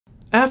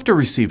After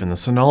receiving the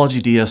Synology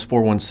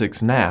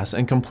DS416 NAS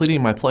and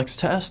completing my Plex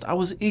test, I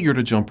was eager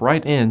to jump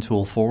right into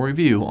a full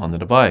review on the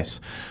device.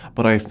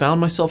 But I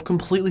found myself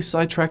completely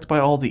sidetracked by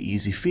all the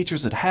easy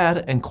features it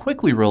had and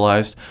quickly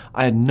realized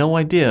I had no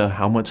idea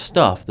how much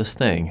stuff this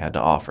thing had to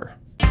offer.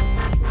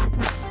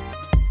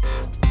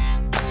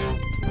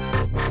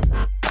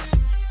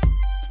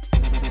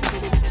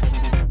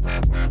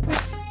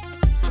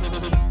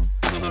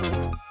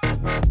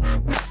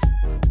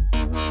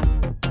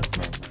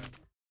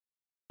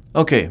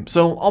 Okay,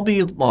 so I'll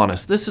be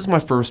honest, this is my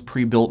first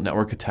pre-built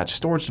network-attached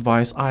storage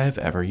device I have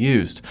ever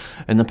used.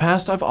 In the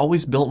past, I've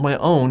always built my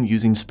own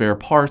using spare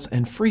parts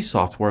and free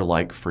software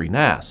like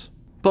FreeNAS.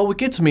 But what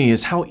gets me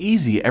is how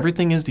easy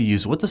everything is to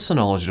use with the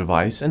Synology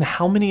device and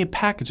how many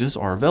packages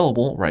are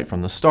available right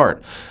from the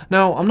start.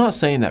 Now, I'm not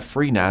saying that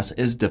FreeNAS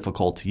is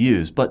difficult to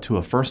use, but to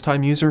a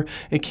first-time user,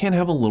 it can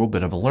have a little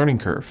bit of a learning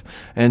curve.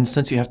 And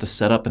since you have to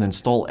set up and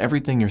install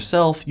everything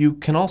yourself, you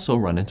can also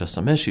run into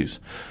some issues.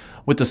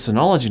 With the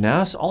Synology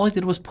NAS, all I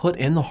did was put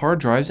in the hard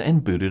drives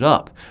and boot it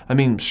up. I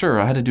mean, sure,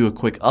 I had to do a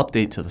quick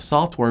update to the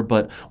software,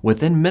 but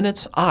within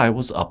minutes, I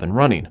was up and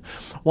running.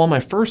 While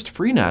my first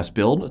FreeNAS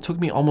build took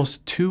me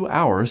almost 2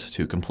 hours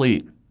to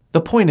complete.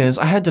 The point is,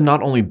 I had to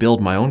not only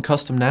build my own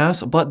custom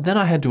NAS, but then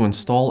I had to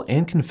install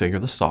and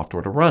configure the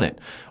software to run it.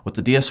 With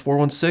the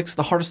DS416,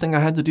 the hardest thing I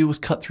had to do was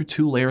cut through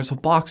 2 layers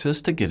of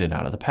boxes to get it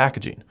out of the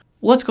packaging.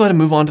 Let's go ahead and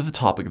move on to the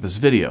topic of this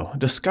video,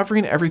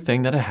 discovering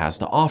everything that it has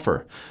to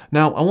offer.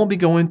 Now, I won't be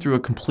going through a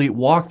complete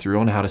walkthrough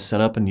on how to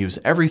set up and use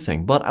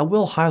everything, but I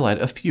will highlight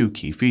a few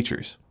key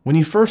features. When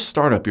you first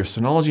start up your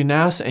Synology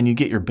NAS and you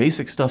get your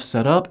basic stuff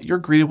set up, you're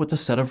greeted with a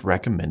set of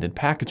recommended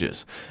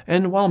packages.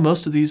 And while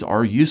most of these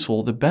are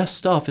useful, the best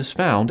stuff is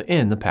found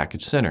in the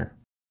Package Center.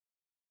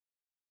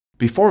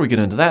 Before we get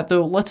into that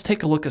though, let's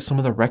take a look at some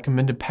of the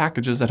recommended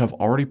packages that have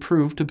already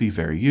proved to be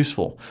very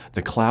useful,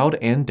 the Cloud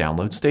and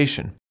Download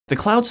Station. The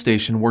Cloud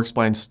Station works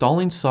by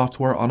installing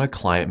software on a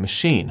client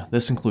machine.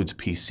 This includes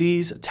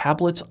PCs,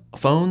 tablets,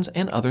 phones,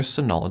 and other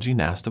Synology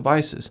NAS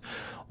devices.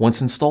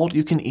 Once installed,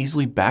 you can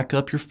easily back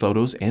up your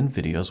photos and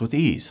videos with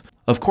ease.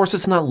 Of course,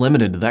 it's not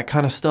limited to that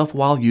kind of stuff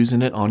while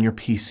using it on your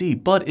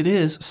PC, but it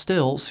is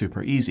still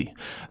super easy.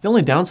 The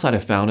only downside I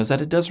found is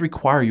that it does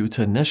require you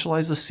to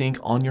initialize the sync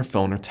on your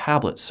phone or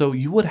tablet, so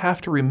you would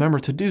have to remember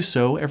to do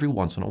so every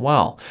once in a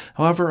while.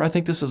 However, I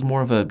think this is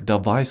more of a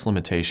device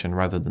limitation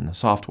rather than the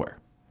software.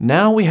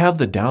 Now we have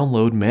the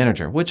Download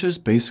Manager, which is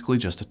basically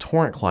just a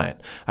torrent client.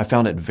 I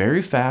found it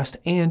very fast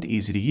and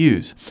easy to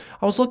use.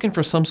 I was looking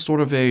for some sort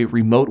of a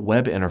remote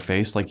web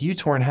interface like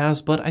uTorrent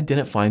has, but I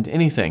didn't find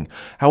anything.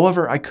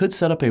 However, I could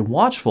set up a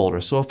watch folder,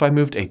 so if I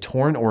moved a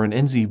torrent or an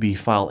NZB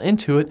file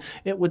into it,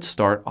 it would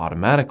start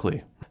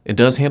automatically. It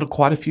does handle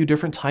quite a few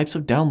different types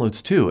of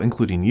downloads too,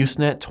 including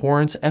Usenet,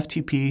 torrents,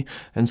 FTP,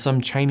 and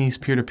some Chinese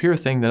peer-to-peer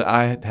thing that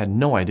I had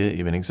no idea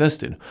even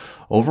existed.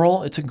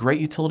 Overall, it's a great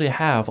utility to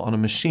have on a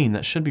machine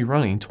that should be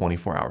running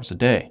 24 hours a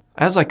day.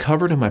 As I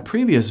covered in my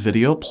previous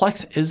video,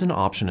 Plex is an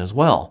option as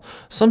well.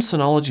 Some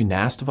Synology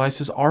NAS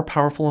devices are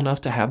powerful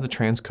enough to have the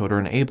transcoder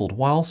enabled,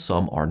 while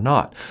some are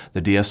not.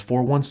 The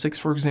DS416,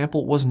 for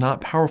example, was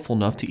not powerful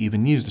enough to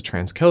even use the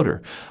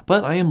transcoder,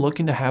 but I am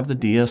looking to have the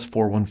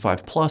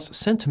DS415 Plus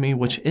sent to me,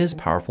 which is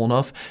powerful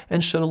enough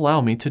and should allow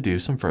me to do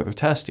some further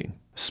testing.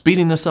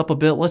 Speeding this up a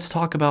bit, let's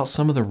talk about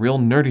some of the real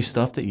nerdy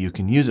stuff that you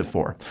can use it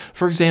for.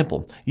 For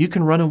example, you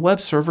can run a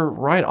web server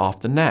right off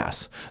the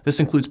NAS. This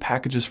includes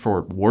packages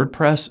for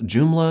WordPress,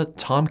 Joomla,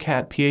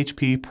 Tomcat,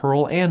 PHP,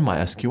 Perl, and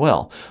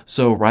MySQL.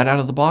 So right out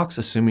of the box,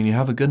 assuming you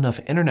have a good enough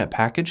internet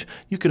package,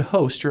 you could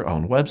host your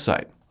own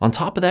website. On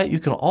top of that, you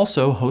can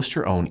also host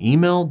your own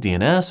email,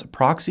 DNS,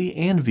 proxy,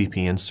 and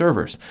VPN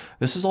servers.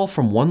 This is all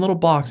from one little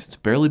box that's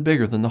barely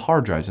bigger than the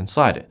hard drives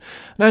inside it.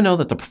 And I know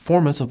that the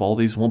performance of all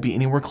these won't be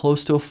anywhere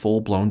close to a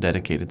full-blown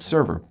dedicated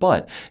server,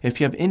 but if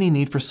you have any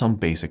need for some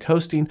basic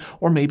hosting,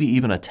 or maybe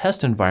even a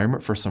test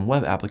environment for some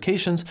web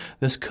applications,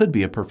 this could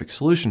be a perfect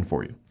solution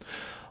for you.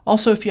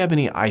 Also, if you have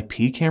any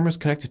IP cameras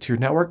connected to your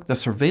network, the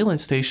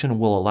surveillance station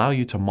will allow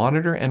you to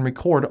monitor and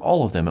record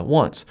all of them at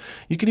once.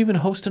 You can even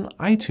host an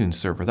iTunes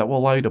server that will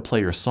allow you to play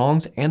your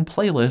songs and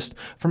playlist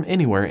from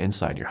anywhere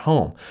inside your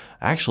home.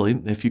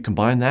 Actually, if you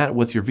combine that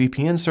with your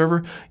VPN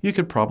server, you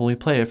could probably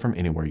play it from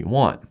anywhere you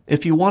want.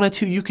 If you wanted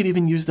to, you could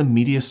even use the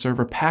media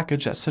server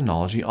package that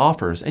Synology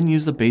offers and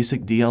use the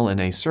basic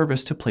DLNA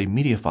service to play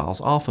media files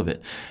off of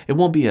it. It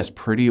won't be as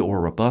pretty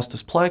or robust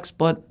as Plex,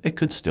 but it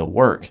could still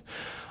work.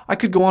 I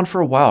could go on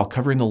for a while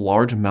covering the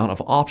large amount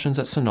of options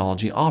that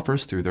Synology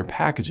offers through their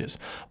packages,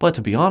 but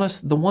to be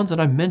honest, the ones that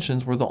I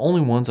mentioned were the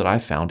only ones that I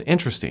found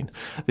interesting.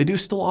 They do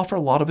still offer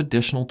a lot of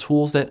additional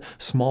tools that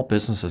small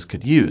businesses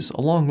could use,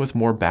 along with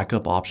more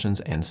backup options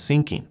and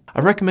syncing.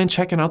 I recommend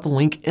checking out the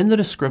link in the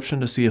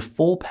description to see a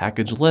full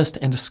package list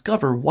and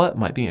discover what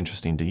might be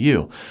interesting to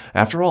you.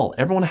 After all,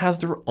 everyone has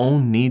their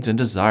own needs and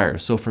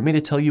desires, so for me to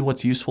tell you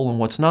what's useful and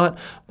what's not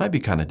might be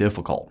kind of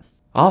difficult.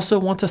 I also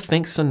want to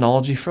thank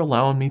Synology for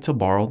allowing me to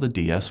borrow the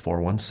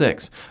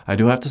DS416. I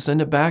do have to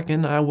send it back,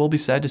 and I will be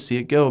sad to see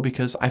it go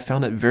because I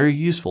found it very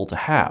useful to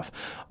have.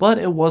 But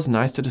it was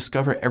nice to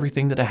discover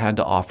everything that it had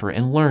to offer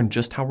and learn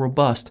just how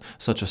robust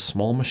such a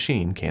small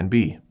machine can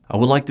be. I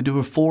would like to do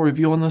a full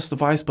review on this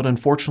device, but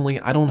unfortunately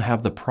I don't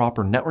have the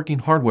proper networking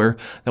hardware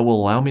that will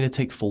allow me to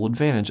take full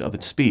advantage of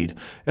its speed.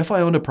 If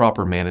I owned a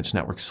proper managed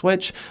network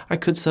switch, I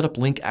could set up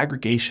link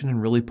aggregation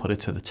and really put it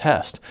to the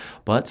test.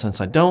 But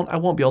since I don't, I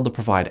won't be able to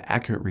provide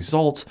accurate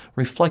results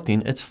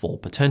reflecting its full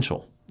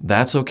potential.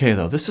 That's okay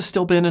though, this has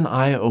still been an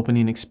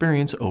eye-opening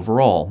experience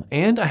overall,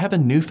 and I have a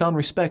newfound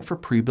respect for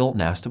pre-built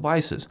NAS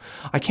devices.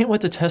 I can't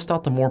wait to test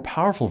out the more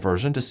powerful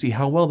version to see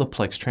how well the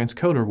Plex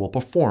transcoder will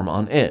perform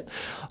on it.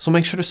 So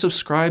make sure to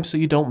subscribe so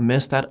you don't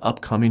miss that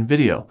upcoming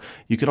video.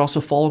 You could also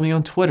follow me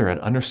on Twitter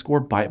at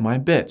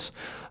 _BiteMyBits.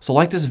 So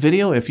like this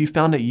video if you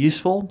found it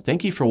useful,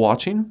 thank you for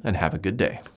watching, and have a good day.